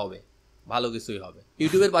 ইনশাল্লাহ হবে, ভালো কিছুই হবে।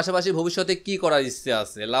 ইউটিউবের পাশাপাশি ভবিষ্যতে কি করার ইচ্ছে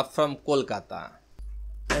আছে? Love from Kolkata.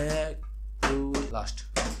 লাস্ট,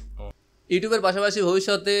 ইউটিউবের পাশাপাশি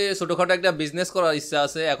ভবিষ্যতে ছোটোখাটো একটা বিজনেস করার ইচ্ছা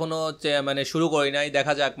আছে, এখনও মানে শুরু করি নাই,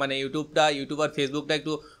 দেখা যাক, মানে ইউটিউব আর ফেসবুকটা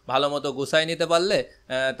একটু ভালো মতো গুছাই নিতে পারলে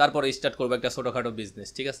তারপরে স্টার্ট করবো একটা ছোটোখাটো বিজনেস,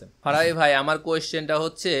 ঠিক আছে। ফারাবি ভাই, আমার কোয়েশ্চেনটা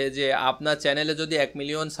হচ্ছে যে আপনার চ্যানেলে যদি 1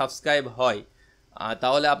 মিলিয়ন সাবস্ক্রাইব হয়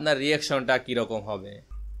তাহলে আপনার রিয়াকশনটা কীরকম হবে?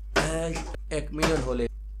 1 মিলিয়ন হলে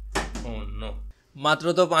মাত্র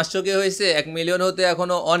তো 500K হয়েছে, 1 মিলিয়ন হতে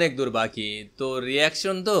এখনো অনেক দূর বাকি, তো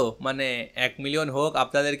রিয়াকশন তো মানে 1 মিলিয়ন হোক,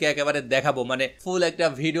 আপনাদেরকে একেবারে দেখাবো, মানে ফুল একটা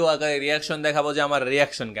ভিডিও আকারে রিয়াকশন দেখাবো যে আমার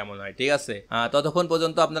রিয়াকশন কেমন হয়, ঠিক আছে। ততক্ষণ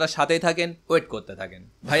পর্যন্ত আপনারা সাথেই থাকেন, ওয়েট করতে থাকেন।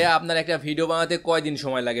 ভাইয়া আপনার একটা ভিডিও বানাতে কয়দিন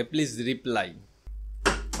সময় লাগে? Please reply.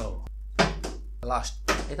 লাস্ট,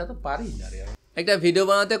 এটা তো পারি না রে। একটা ভিডিও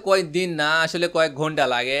বানাতে কয়েকদিন না, আসলে কয়েক ঘন্টা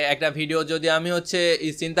লাগে। একটা ভিডিও যদি আমি হচ্ছে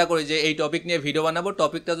চিন্তা করি যে এই টপিক নিয়ে ভিডিও বানাবো,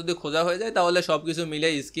 টপিকটা যদি খোঁজা হয়ে যায় তাহলে সব কিছু মিলে,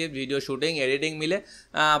 স্ক্রিপ্ট, ভিডিও শুটিং, এডিটিং মিলে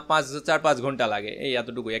 4-5 ঘন্টা লাগে, এই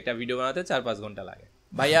এতটুকুই। একটা ভিডিও বানাতে 4-5 ঘন্টা লাগে।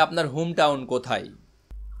 ভাইয়া আপনার হোম টাউন কোথায়?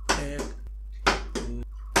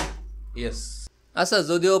 ইয়েস। আচ্ছা,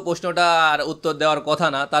 যদিও প্রশ্নটা আর উত্তর দেওয়ার কথা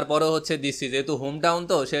না, তারপরেও হচ্ছে দিচ্ছি, যেহেতু হোম টাউন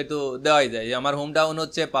তো সেহেতু দেওয়াই যায়। আমার হোম টাউন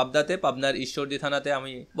হচ্ছে পাবনাতে, পাবনার ঈশ্বরদী থানাতে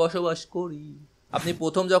আমি বসবাস করি। আপনি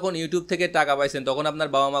প্রথম যখন ইউটিউব থেকে টাকা পাইছেন তখন আপনার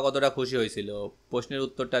বাবা মা কতটা খুশি হয়েছিল? প্রশ্নের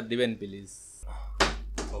উত্তরটা দিবেন প্লিজ।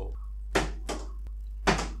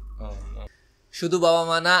 শুধু বাবা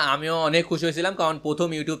মা না, আমিও অনেক খুশি হয়েছিলাম, কারণ প্রথম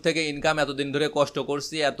ইউটিউব থেকে ইনকাম, এতদিন ধরে কষ্ট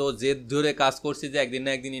করছি, এত জেদ ধরে কাজ করছি যে একদিন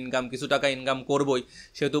না একদিন ইনকাম, কিছু টাকা ইনকাম করবই।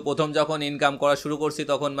 সেহেতু প্রথম যখন ইনকাম করা শুরু করছি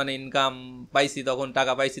তখন মানে ইনকাম পাইছি, তখন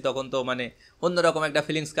টাকা পাইছি, তখন তো মানে অন্যরকম একটা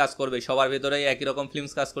ফিলিংস কাজ করবে, সবার ভেতরেই একই রকম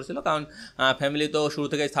ফিলিংস কাজ করছিল, কারণ ফ্যামিলি তো শুরু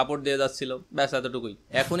থেকেই সাপোর্ট দিয়ে যাচ্ছিল, ব্যাস এতটুকুই।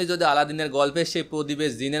 এখনই যদি আলাদিনের গল্পের সেই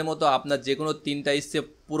প্রদীপের জিনের মতো আপনার যে কোনো 3টা ইচ্ছে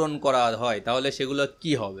পূরণ করা হয় তাহলে সেগুলো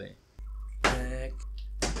কি হবে?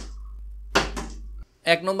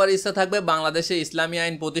 1 নম্বর ইচ্ছা থাকবে বাংলাদেশে ইসলামী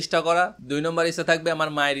আইন প্রতিষ্ঠা করা, 2 নম্বর ইচ্ছা থাকবে আমার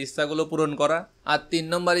মায়ের ইচ্ছাগুলো পূরণ করা, আর 3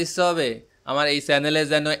 নম্বর ইচ্ছা হবে আমার এই চ্যানেলে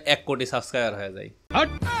যেন 1 কোটি সাবস্ক্রাইবার হয়ে যায়।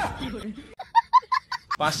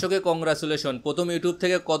 500K congratulation. প্রথম ইউটিউব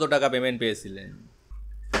থেকে কত টাকা পেমেন্ট পেয়েছিলেন?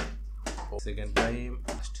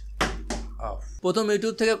 প্রথম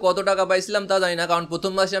ইউটিউব থেকে কত টাকা পাইছিলাম তা জানি না, কারণ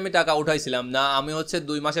প্রথম মাসে আমি টাকা উঠাইছিলাম না, আমি হচ্ছে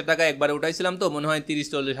 2 মাসের টাকা একবারে উঠাইছিলাম, তো মনে হয়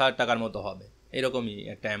 30-40 হাজার টাকার মতো হবে, এরকমই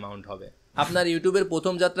একটা অ্যামাউন্ট হবে। আপনার ইউটিউবের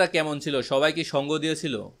প্রথম যাত্রা কেমন ছিল? সবাই কি সঙ্গ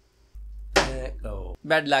দিয়েছিল?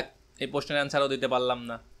 ব্যাড লাক, এই প্রশ্নের অ্যান্সারও দিতে পারলাম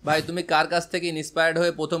না। ভাই তুমি কার কাছ থেকে ইন্সপায়ার্ড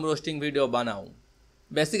হয়ে প্রথম রোস্টিং ভিডিও বানাও?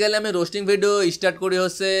 বেসিক্যালি আমি রোস্টিং ভিডিও স্টার্ট করি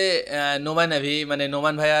হচ্ছে নোমান আভি, মানে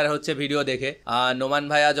নোমান ভাইয়ার হচ্ছে ভিডিও দেখে। নোমান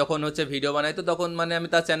ভাইয়া যখন হচ্ছে ভিডিও বানাইতো তখন মানে আমি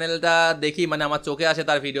তার চ্যানেলটা দেখি, মানে আমার চোখে আসে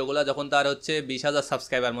তার ভিডিওগুলো, যখন তার হচ্ছে 20,000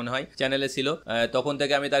 সাবস্ক্রাইবার মনে হয় চ্যানেলে ছিল, তখন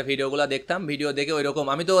থেকে আমি তার ভিডিওগুলো দেখতাম। ভিডিও দেখে ওইরকম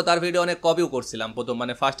আমি তো তার ভিডিও অনেক কপিও করছিলাম প্রথম,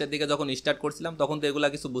 মানে ফার্স্টের দিকে যখন স্টার্ট করছিলাম তখন তো এগুলা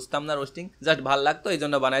কিছু বুঝতাম না, রোস্টিং জাস্ট ভালো লাগতো এই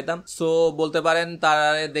জন্য বানাইতাম। সো বলতে পারেন তার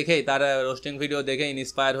দেখেই, তার রোস্টিং ভিডিও দেখে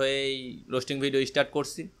ইন্সপায়ার হয়েই রোস্টিং ভিডিও স্টার্ট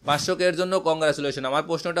করছি। 500K এর জন্য কংগ্রাচুলেশন। আমার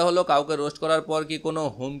প্রশ্নটা হলো, কাউকে রোস্ট করার পর কি কোনো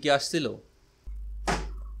হুমকি আসছিল?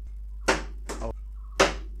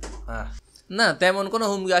 না, তেমন কোনো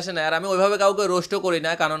হুমকি আসে না। আর আমি ওইভাবে কাউকে রোস্টও করি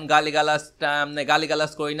না, কারণ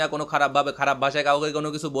গালিগালাজ করি না, কোনো খারাপ ভাষায় কাউকে কোনো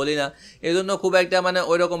কিছু বলি না, এই জন্য খুব একটা মানে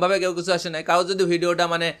ওইরকমভাবে কেউ কিছু আসে না। কারো যদি ভিডিওটা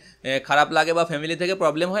মানে খারাপ লাগে বা ফ্যামিলি থেকে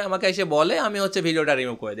প্রবলেম হয় আমাকে এসে বলে, আমি হচ্ছে ভিডিওটা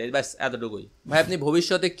রিমুভ করে দিই, ব্যাস এতটুকুই। ভাই আপনি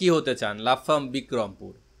ভবিষ্যতে কি হতে চান? Love from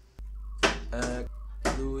Bikrampur. 1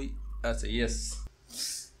 2 আচ্ছা, ইয়েস।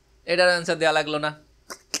 এটার অ্যান্সার দেওয়া লাগলো না,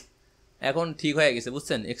 এখন ঠিক হয়ে গেছে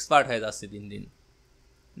বুঝছেন, এক্সপার্ট হয়ে যাচ্ছে দিন দিন।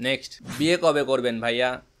 নেক্সট, বিয়ে কবে করবেন ভাইয়া?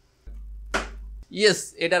 ইয়েস,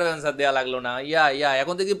 এটার অ্যান্সার দেওয়া লাগলো না।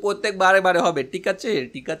 এখন থেকে প্রত্যেক বারে হবে। ঠিক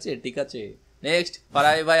আছে। নেক্সট,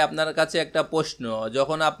 ফারাবি ভাই আপনার কাছে একটা প্রশ্ন,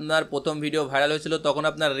 যখন আপনার প্রথম ভিডিও ভাইরাল হয়েছিল তখন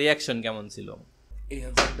আপনার রিয়াকশন কেমন ছিল? এই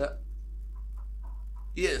অ্যান্সারটা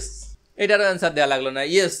ইয়েস, এটারও অ্যান্সার দেওয়া লাগলো না।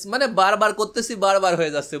 ইয়েস মানে বারবার করতেছি, বারবার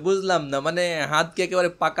হয়ে যাচ্ছে, বুঝলাম না মানে হাত কি একেবারে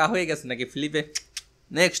পাকা হয়ে গেছে নাকি ফ্লিপে?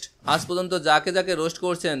 নেক্সট, আজ পর্যন্ত যাকে রোস্ট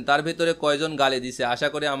করছেন তার ভিতরে কয়জন গালি দিছে? আশা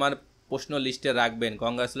করি আমার প্রশ্ন লিস্টে রাখবেন।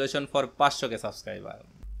 Congratulation for 500K subscriber.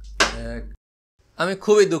 আমি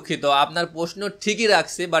খুবই দুঃখিত, আপনার প্রশ্ন ঠিকই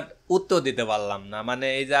রাখছি বাট উত্তর দিতে পারলাম না। মানে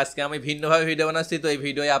এই যে আজকে আমি ভিন্নভাবে ভিডিও বানাচ্ছি, তো এই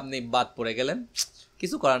ভিডিওয়ে আপনি বাদ পড়ে গেলেন,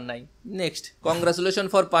 কিছু করার নাই। Next, congratulation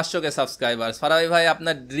for 500K subscriber. Farabi ভাই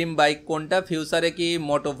আপনার ড্রিম বাইক কোনটা? ফিউচারে কি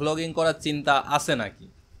মোটো ভ্লগিং করার চিন্তা আছে নাকি?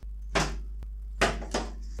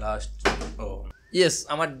 লাস্ট, ইয়েস,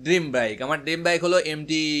 আমার ড্রিম বাইক হলো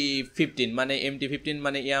MT-15, মানে MT-15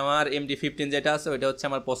 মানে আমার MT-15 যেটা আছে ওইটা হচ্ছে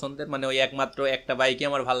আমার পছন্দের, মানে ওই একমাত্র একটা বাইকই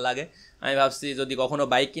আমার ভালো লাগে। আমি ভাবছি যদি কখনো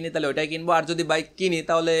বাইক কিনি তাহলে ওইটাই কিনবো, আর যদি বাইক কিনি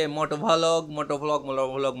তাহলে মোটো ভ্লগ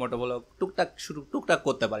টুকটাক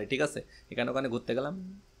করতে পারি। ঠিক আছে, এখানে ওখানে ঘুরতে গেলাম,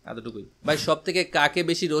 এতটুকুই। ভাই সব থেকে কাকে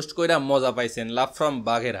বেশি রোস্ট কইরা মজা পাইছেন? Love from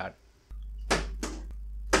Bagerhat.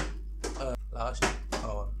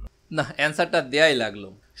 না, অ্যান্সারটা দেয়াই লাগলো।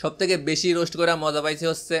 সব থেকে বেশি রোস্ট করা মজা পাইছে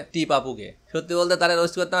হচ্ছে টি পাপুকে। সত্যি বলতে তারা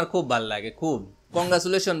রোস্ট করতে আমার খুব ভালো লাগে, খুব।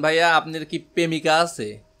 কংগ্রাচুলেশন ভাইয়া, আপনার কি প্রেমিকা আছে?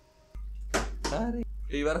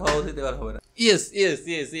 এবার হবে না। ইয়েস,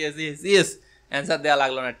 অ্যান্সার দেওয়া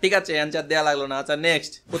লাগলো না। ঠিক আছে, অ্যান্সার দেওয়া লাগলো না। আচ্ছা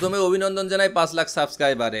নেক্সট, প্রথমে অভিনন্দন জানাই 5 লাখ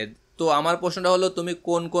সাবস্ক্রাইবারের। তো আমার প্রশ্নটা হলো, তুমি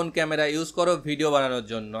কোন ক্যামেরা ইউজ করো ভিডিও বানানোর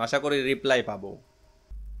জন্য? আশা করি রিপ্লাই পাবো।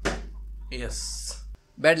 ইয়েস,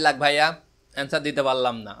 ব্যাড লাক ভাইয়া, অ্যান্সার দিতে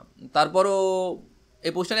পারলাম না। তারপরও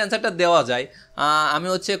এই প্রশ্নের অ্যান্সারটা দেওয়া যায়। আমি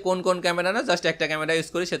হচ্ছে কোন ক্যামেরা না, জাস্ট একটা ক্যামেরা ইউজ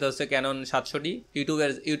করি, সেটা হচ্ছে ক্যানন 700D,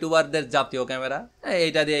 ইউটিউবারদের জাতীয় ক্যামেরা,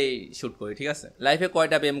 এইটা দিয়েই শ্যুট করি। ঠিক আছে। লাইফে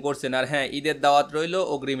কয়টা প্রেম করছেন? আর হ্যাঁ, ঈদের দাওয়াত রইল,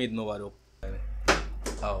 অগ্রিম ঈদ মোবারক।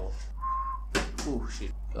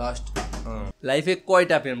 লাইফে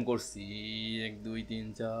কয়টা প্রেম করছি? 1 2 3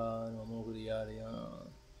 4,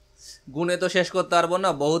 গুনে তো শেষ করতে পারবো না,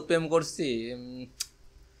 বহুত প্রেম করছি।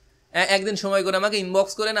 একদিন সময় করে আমাকে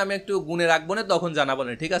ইনবক্স করেন, আমি একটু গুনে রাখবো না, তখন জানাবো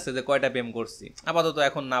না। ঠিক আছে, যে কয়টা প্রেম করছি, আপাতত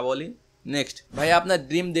এখন না বলি। নেক্সট, ভাই আপনার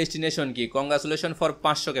ড্রিম ডেস্টিনেশন কি? Congratulation for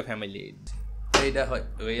 500K family. এইটা হয়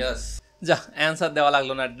ইয়াস, যা অ্যান্সার দেওয়া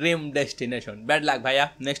লাগলো না, ড্রিম ডেস্টিনেশন। ব্যাড লাক ভাইয়া,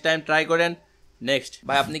 নেক্সট টাইম ট্রাই করেন। নেক্সট,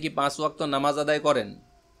 ভাই আপনি কি 5 ওয়াক্ত নামাজ আদায় করেন?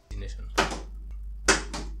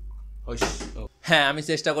 হ্যাঁ, আমি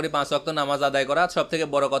চেষ্টা করি 5 ওয়াক্ত নামাজ আদায় করা। সব থেকে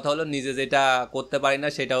বড় কথা হলো, নিজে যেটা করতে পারি না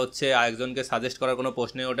সেটা হচ্ছে আরেকজনকে সাজেস্ট করার কোনো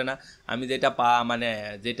প্রশ্নই ওঠে না। আমি যেটা মানে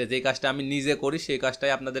যে কাজটা আমি নিজে করি সেই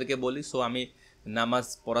কাজটাই আপনাদেরকে বলি। সো আমি নামাজ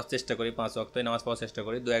পড়ার চেষ্টা করি, 5 ওয়াক্তই নামাজ পড়ার চেষ্টা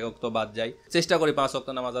করি, 2-1 ওয়াক্ত বাদ যাই, চেষ্টা করি 5 ওয়াক্ত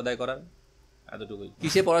নামাজ আদায় করার, এতটুকুই।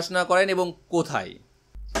 কিসে পড়াশোনা করেন এবং কোথায়?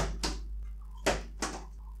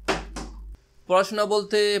 পড়াশোনা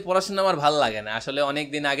বলতে পড়াশোনা আমার ভালো লাগে না আসলে, অনেক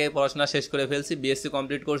দিন আগে পড়াশোনা শেষ করে ফেলছি। বিএসসি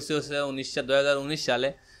কমপ্লিট করছি হচ্ছে 2019 সালে।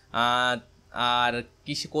 আর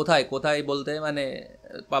কোথায় বলতে মানে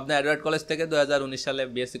পাবনা এডওয়ার্ড কলেজ থেকে 2019 সালে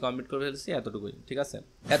বিএসসি কমপ্লিট করে ফেলছি, এতটুকুই। ঠিক আছে।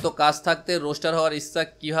 এত কাজ থাকতে রোস্টার হওয়ার ইচ্ছা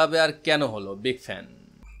কিভাবে আর কেন হলো? Big fan.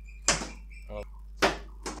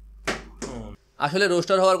 আসলে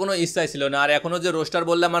রোস্টার হওয়ার কোনো ইচ্ছাই ছিল না, আর এখনও যে রোস্টার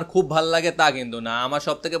বললে আমার খুব ভালো লাগে তা কিন্তু না। আমার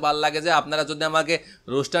সব থেকে ভালো লাগে যে আপনারা যদি আমাকে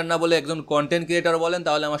রোস্টার না বলে একজন কন্টেন্ট ক্রিয়েটর বলেন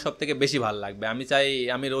তাহলে আমার সব থেকে বেশি ভালো লাগবে।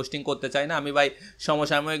 আমি রোস্টিং করতে চাই না, আমি ভাই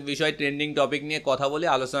সমসাময়িক বিষয় ট্রেন্ডিং টপিক নিয়ে কথা বলি,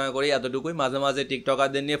 আলোচনা করি, এতটুকুই। মাঝে মাঝে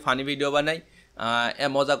টিকটকারদের নিয়ে ফানি ভিডিও বানাই,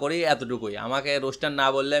 মজা করি, এতটুকুই। আমাকে রোস্টার না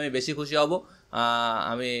বললে আমি বেশি খুশি হব।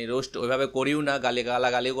 আমি রোস্ট ওইভাবে করিও না,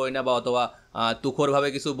 গালিও করি না বা অথবা তুখোরভাবে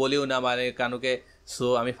কিছু বলিও না মানে কানুকে। সো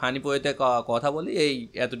আমি ফানি পোয়েতে কথা বলি, এই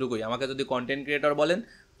এতটুকুই। আমাকে যদি কন্টেন্ট ক্রিয়েটর বলেন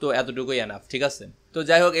তো এতটুকুই এনাফ, ঠিক আছে? তো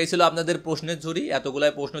যাই হোক, এই ছিল আপনাদের প্রশ্নের ঝুড়ি।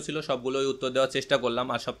 এতগুলাই প্রশ্ন ছিল, সবগুলোই উত্তর দেওয়ার চেষ্টা করলাম।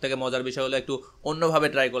 আর সব থেকে মজার বিষয় হলো একটু অন্যভাবে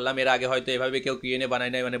ট্রাই করলাম। এর আগে হয়তো এভাবে কেউ কিউএনএ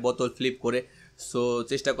বানায় নাই, মানে বোতল ফ্লিপ করে। সো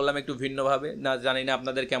চেষ্টা করলাম একটু ভিন্নভাবে। না জানি না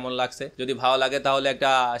আপনাদের কেমন লাগছে। যদি ভালো লাগে তাহলে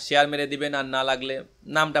একটা শেয়ার মেরে দিবেন, আর না লাগলে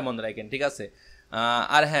নামটা মনে রাখেন, ঠিক আছে?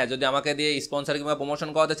 আর হ্যাঁ, যদি আমাকে দিয়ে স্পন্সর কিংবা প্রমোশন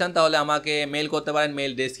করাতে চান তাহলে আমাকে মেল করতে পারেন,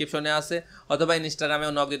 মেল ডেসক্রিপশনে আছে, অথবা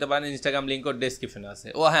ইনস্টাগ্রামেও নক দিতে পারেন, ইনস্টাগ্রাম লিঙ্কও ডেসক্রিপশনে আছে।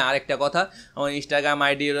 ও হ্যাঁ, আরেকটা কথা, আমার ইনস্টাগ্রাম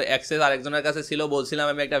আইডির অ্যাক্সেস আরেকজনের কাছে ছিল, বলছিলাম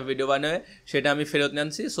আমি একটা ভিডিও বানিয়ে, সেটা আমি ফেরত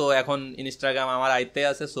নিয়েছি। সো এখন ইনস্টাগ্রাম আমার আয়ত্তে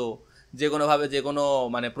আছে। সো যে কোনোভাবে যে কোনো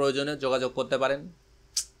মানে প্রয়োজনে যোগাযোগ করতে পারেন।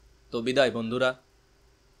 তো বিদায় বন্ধুরা,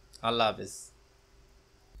 আল্লাহ হাফেজ।